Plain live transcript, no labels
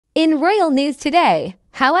In royal news today,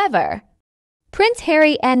 however, Prince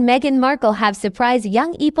Harry and Meghan Markle have surprised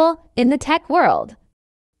young people in the tech world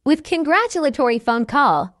with congratulatory phone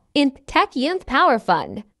call in Tech Youth Power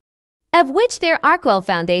Fund, of which their Arkwell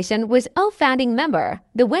Foundation was a founding member,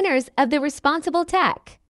 the winners of the Responsible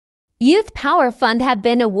Tech Youth Power Fund have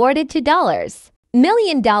been awarded $2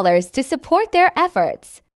 million to support their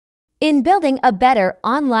efforts in building a better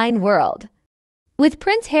online world, with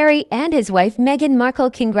Prince Harry and his wife Meghan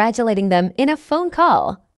Markle congratulating them in a phone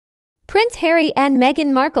call. Prince Harry and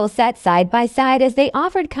Meghan Markle sat side by side as they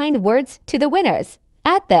offered kind words to the winners.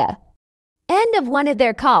 At the end of one of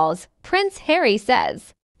their calls, Prince Harry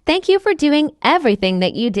says, "Thank you for doing everything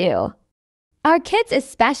that you do. Our kids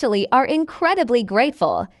especially are incredibly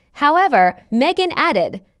grateful." However, Meghan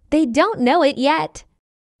added, "They don't know it yet,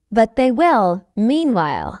 but they will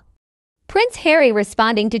meanwhile." Prince Harry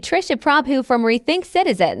responding to Trisha Prabhu from Rethink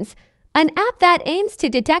Citizens, an app that aims to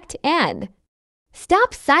detect and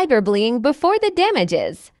stop cyberbullying before the damage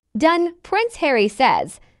is done. Prince Harry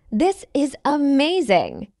says, "This is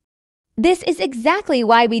amazing. This is exactly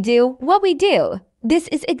why we do what we do. This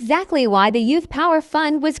is exactly why the Youth Power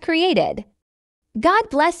Fund was created. God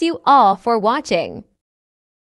bless you all for watching."